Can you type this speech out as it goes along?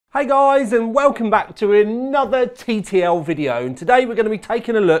Hey guys, and welcome back to another TTL video, and today we're going to be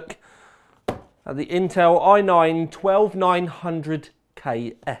taking a look at the Intel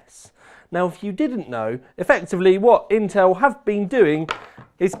i9-12900KS. Now if you didn't know, effectively what Intel have been doing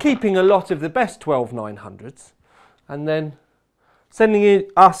is keeping a lot of the best 12900s and then sending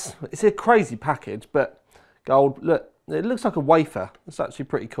it us, it's a crazy package, but gold, look, it looks like a wafer, it's actually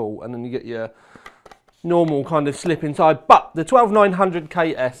pretty cool, and then you get your normal kind of slip inside, but the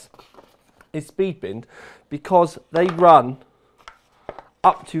 12900KS is speed binned because they run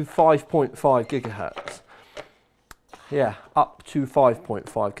up to 5.5 gigahertz. Yeah, up to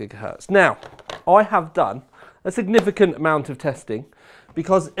 5.5 gigahertz. Now, I have done a significant amount of testing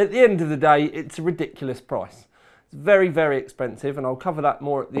because at the end of the day, it's a ridiculous price. It's very, very expensive, and I'll cover that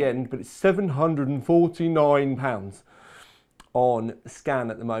more at the end, but it's £749 on scan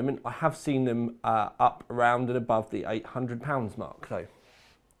at the moment. I have seen them up around and above the £800 mark though.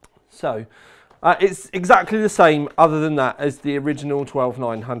 So it's exactly the same other than that as the original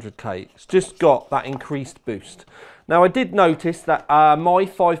 12900K. It's just got that increased boost. Now I did notice that my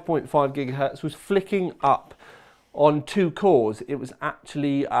 5.5 gigahertz was flicking up on 2 cores. It was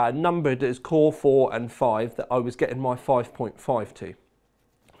actually numbered as core 4 and 5 that I was getting my 5.5 to.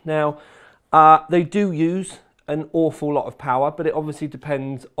 Now they do use an awful lot of power, but it obviously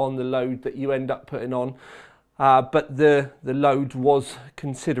depends on the load that you end up putting on, but the load was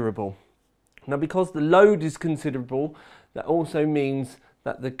considerable. Now because the load is considerable, that also means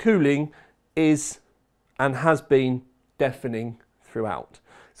that the cooling is and has been deafening throughout.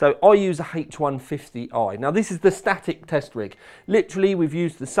 So I use a H150i. Now this is the static test rig. Literally we've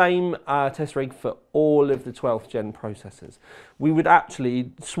used the same test rig for all of the 12th gen processors. We would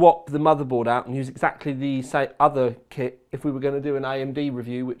actually swap the motherboard out and use exactly the other kit if we were going to do an AMD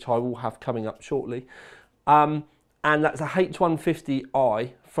review, which I will have coming up shortly. And that's a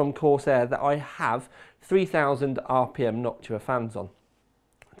H150i from Corsair that I have 3000 RPM Noctua fans on.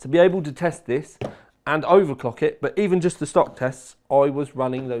 To be able to test this and overclock it, but even just the stock tests, I was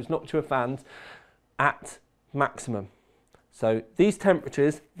running those Noctua fans at maximum. So these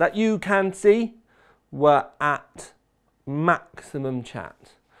temperatures that you can see were at maximum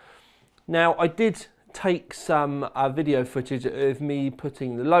chat. Now I did take some video footage of me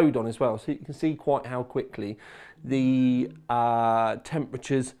putting the load on as well, so you can see quite how quickly the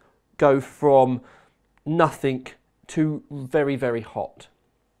temperatures go from nothing to very, very hot.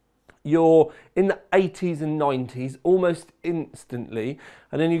 You're in the 80s and 90s almost instantly,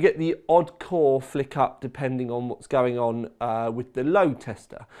 and then you get the odd core flick up depending on what's going on with the load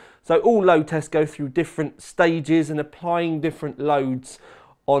tester. So all load tests go through different stages and applying different loads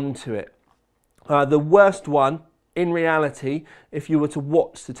onto it. The worst one in reality, if you were to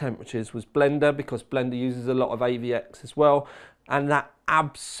watch the temperatures, was Blender, because Blender uses a lot of AVX as well, and that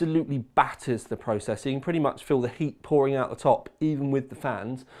absolutely batters the process. So you can pretty much feel the heat pouring out the top even with the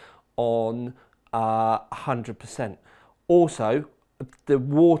fans on 100%. Also, the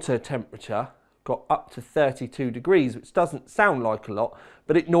water temperature got up to 32 degrees, which doesn't sound like a lot,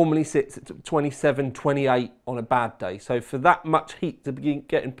 but it normally sits at 27, 28 on a bad day. So for that much heat to be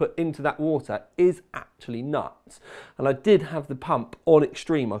getting put into that water is actually nuts. And I did have the pump on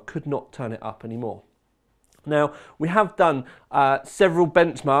extreme. I could not turn it up anymore. Now, we have done several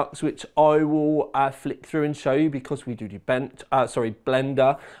benchmarks, which I will flick through and show you, because we do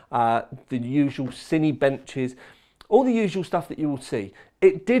Blender, the usual cine benches, all the usual stuff that you will see.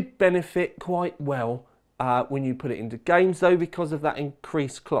 It did benefit quite well when you put it into games though, because of that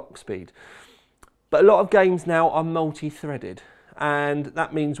increased clock speed. But a lot of games now are multi-threaded, and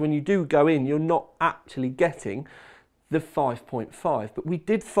that means when you do go in, you're not actually getting the 5.5. But we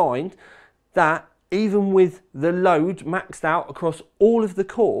did find that even with the load maxed out across all of the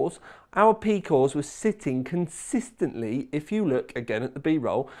cores, our P cores were sitting consistently, if you look again at the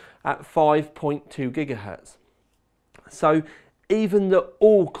B-roll, at 5.2 gigahertz. So even the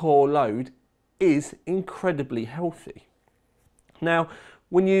all-core load is incredibly healthy. Now,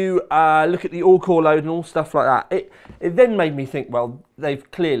 when you look at the all-core load and all stuff like that, it then made me think, well,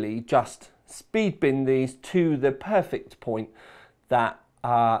 they've clearly just speed binned these to the perfect point that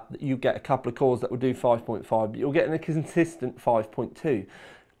you get a couple of cores that will do 5.5, but you're getting a consistent 5.2.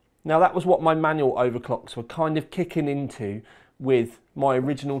 Now that was what my manual overclocks were kind of kicking into with my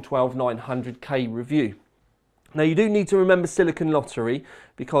original 12900K review. Now you do need to remember Silicon Lottery,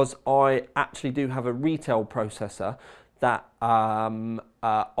 because I actually do have a retail processor that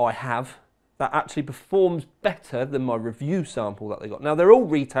I have that actually performs better than my review sample that they got. Now they're all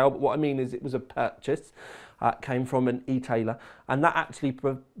retail, but what I mean is it was a purchase, came from an e-tailer, and that actually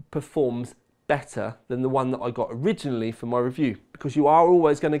performs better than the one that I got originally for my review, because you are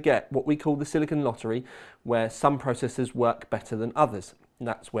always going to get what we call the silicon lottery, where some processors work better than others. And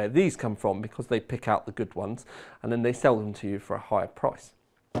that's where these come from, because they pick out the good ones and then they sell them to you for a higher price.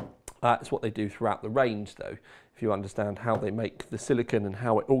 That's what they do throughout the range though, if you understand how they make the silicon and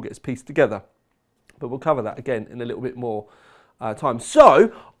how it all gets pieced together. But we'll cover that again in a little bit more time.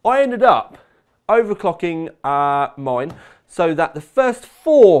 So I ended up overclocking mine so that the first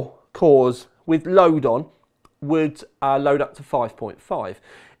 4 cores with load on would load up to 5.5.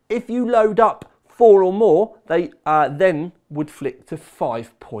 If you load up 4 or more, they then would flick to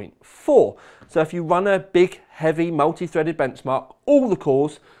 5.4. So if you run a big, heavy, multi-threaded benchmark, all the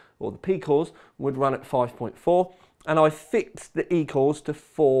cores, or the P cores, would run at 5.4, and I fixed the E cores to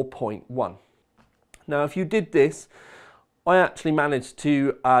 4.1. Now, if you did this, I actually managed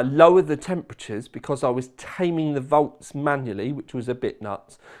to lower the temperatures because I was taming the volts manually, which was a bit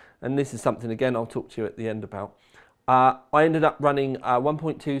nuts. And this is something, again, I'll talk to you at the end about. I ended up running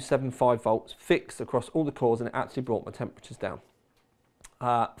 1.275 volts fixed across all the cores, and it actually brought my temperatures down.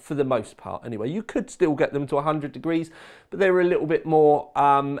 For the most part, anyway. You could still get them to 100 degrees, but they were a little bit more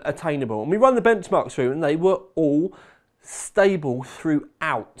attainable. And we run the benchmarks through, and they were all stable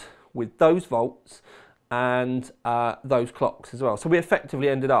throughout with those volts and those clocks as well. So we effectively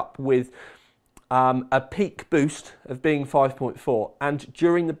ended up with a peak boost of being 5.4, and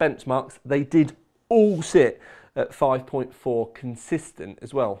during the benchmarks they did all sit at 5.4 consistent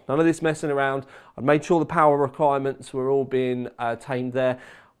as well. None of this messing around. I made sure the power requirements were all being tamed there.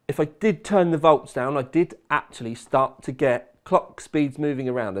 If I did turn the volts down, I did actually start to get clock speeds moving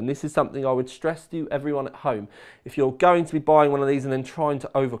around, and this is something I would stress to everyone at home. If you're going to be buying one of these and then trying to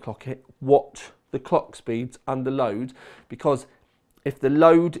overclock it, watch the clock speeds under load, because if the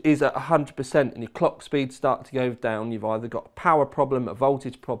load is at 100% and your clock speeds start to go down, you've either got a power problem, a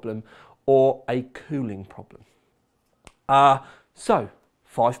voltage problem, or a cooling problem. So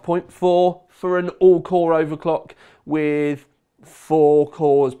 5.4 for an all-core overclock, with 4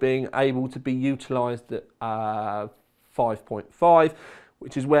 cores being able to be utilised at 5.5,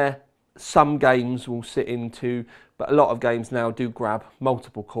 which is where some games will sit into, but a lot of games now do grab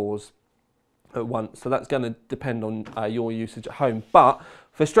multiple cores at once, so that's going to depend on your usage at home. But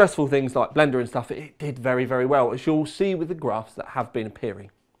for stressful things like Blender and stuff, it did very, very well, as you'll see with the graphs that have been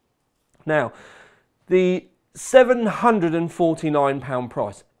appearing. Now, the £749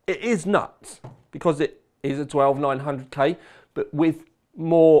 price, it is nuts, because it is a 12900K, but with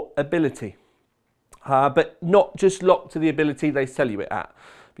more ability. But not just locked to the ability they sell you it at,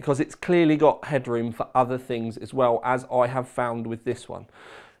 because it's clearly got headroom for other things as well, as I have found with this one.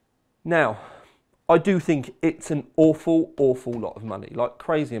 Now, I do think it's an awful, awful lot of money, like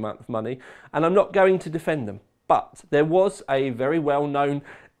crazy amount of money, and I'm not going to defend them. But there was a very well-known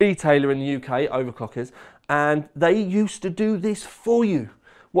retailer in the UK, Overclockers, and they used to do this for you.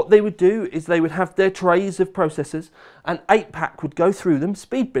 What they would do is they would have their trays of processors, and 8-pack would go through them,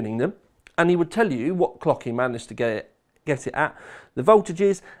 speed binning them, and he would tell you what clock he managed to get it at, the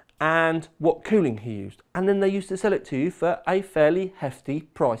voltages, and what cooling he used. And then they used to sell it to you for a fairly hefty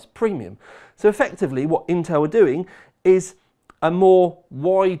price premium. So effectively what Intel are doing is a more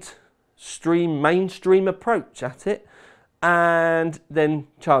mainstream approach at it, and then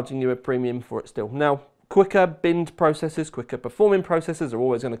charging you a premium for it still. Now, quicker binned processors, quicker performing processors are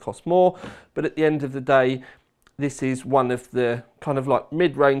always going to cost more, but at the end of the day, this is one of the kind of like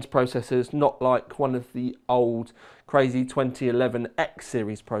mid-range processors, not like one of the old crazy 2011 X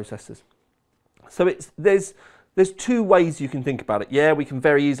series processors. So there's 2 ways you can think about it. Yeah, we can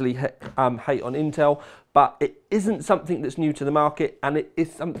very easily hate on Intel, but it isn't something that's new to the market, and it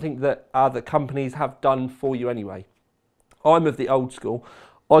is something that other companies have done for you anyway. I'm of the old school.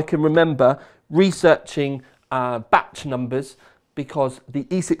 I can remember researching batch numbers, because the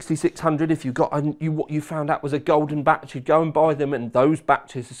E6600, if you got what you found out was a golden batch, you'd go and buy them, and those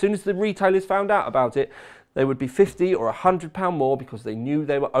batches, as soon as the retailers found out about it, they would be £50 or £100 more, because they knew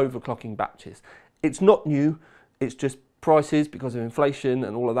they were overclocking batches. It's not new, it's just prices because of inflation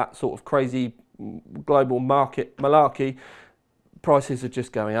and all of that sort of crazy global market malarkey. Prices are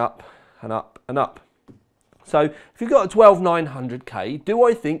just going up and up and up. So if you've got a 12900K, do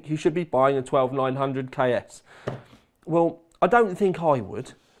I think you should be buying a 12900KS? Well, I don't think I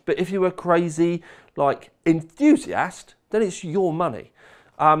would, but if you were crazy, like, enthusiast, then it's your money.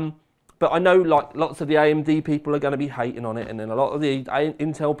 But I know, like, lots of the AMD people are going to be hating on it, and then a lot of the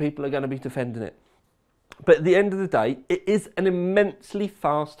Intel people are going to be defending it. But at the end of the day, it is an immensely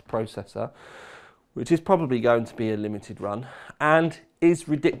fast processor, which is probably going to be a limited run, and is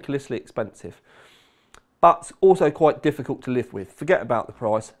ridiculously expensive, but also quite difficult to live with. Forget about the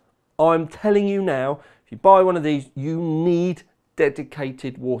price. I'm telling you now, if you buy one of these, you need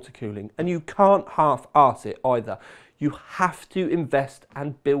dedicated water cooling, and you can't half-arse it either. You have to invest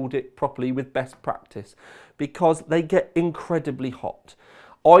and build it properly with best practice, because they get incredibly hot.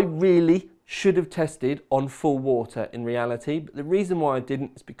 I really should have tested on full water in reality, but the reason why I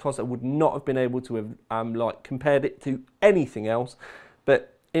didn't is because I would not have been able to have compared it to anything else.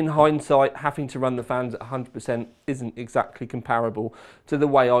 But in hindsight, having to run the fans at 100% isn't exactly comparable to the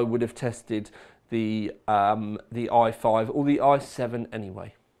way I would have tested the i5 or the i7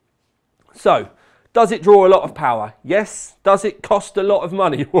 anyway. So, does it draw a lot of power? Yes. Does it cost a lot of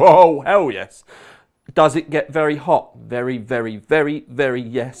money? Whoa, hell yes. Does it get very hot? Very, very, very, very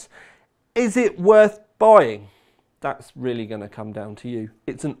yes. Is it worth buying? That's really going to come down to you.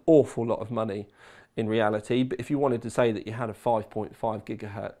 It's an awful lot of money in reality, but if you wanted to say that you had a 5.5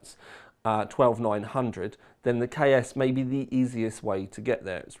 gigahertz 12900, then the KS may be the easiest way to get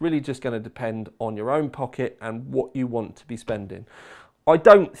there. It's really just going to depend on your own pocket and what you want to be spending. I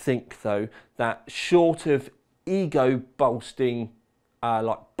don't think though that, short of ego boasting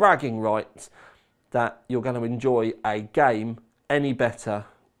like bragging rights, that you're going to enjoy a game any better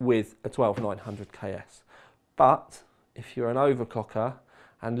with a 12900 KS. But if you're an overclocker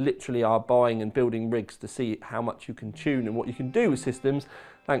and literally are buying and building rigs to see how much you can tune and what you can do with systems,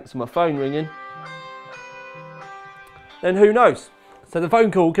 thanks to my phone ringing, then who knows? So the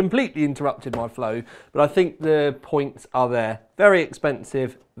phone call completely interrupted my flow, but I think the points are there. Very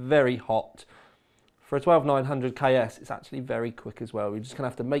expensive, very hot. For a 12900 KS, it's actually very quick as well. We're just going to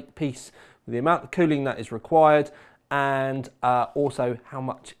have to make peace with the amount of cooling that is required, and also how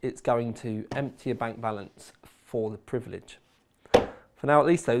much it's going to empty your bank balance for the privilege. For now at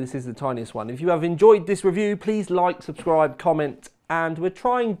least though, this is the tiniest one. If you have enjoyed this review, please like, subscribe, comment, and we're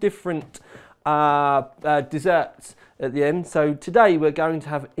trying different desserts at the end. So today we're going to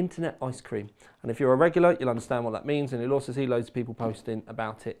have internet ice cream. And if you're a regular, you'll understand what that means, and you'll also see loads of people posting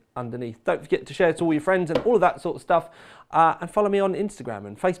about it underneath. Don't forget to share it to all your friends and all of that sort of stuff. And follow me on Instagram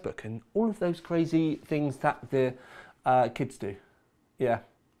and Facebook and all of those crazy things that the kids do. Yeah,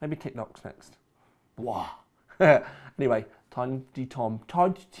 maybe TikTok's next. Wow. Anyway, Tiny Tom.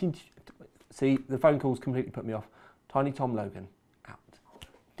 See, the phone calls completely put me off. Tiny Tom Logan, out.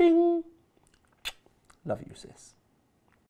 Ding. Love you, sis.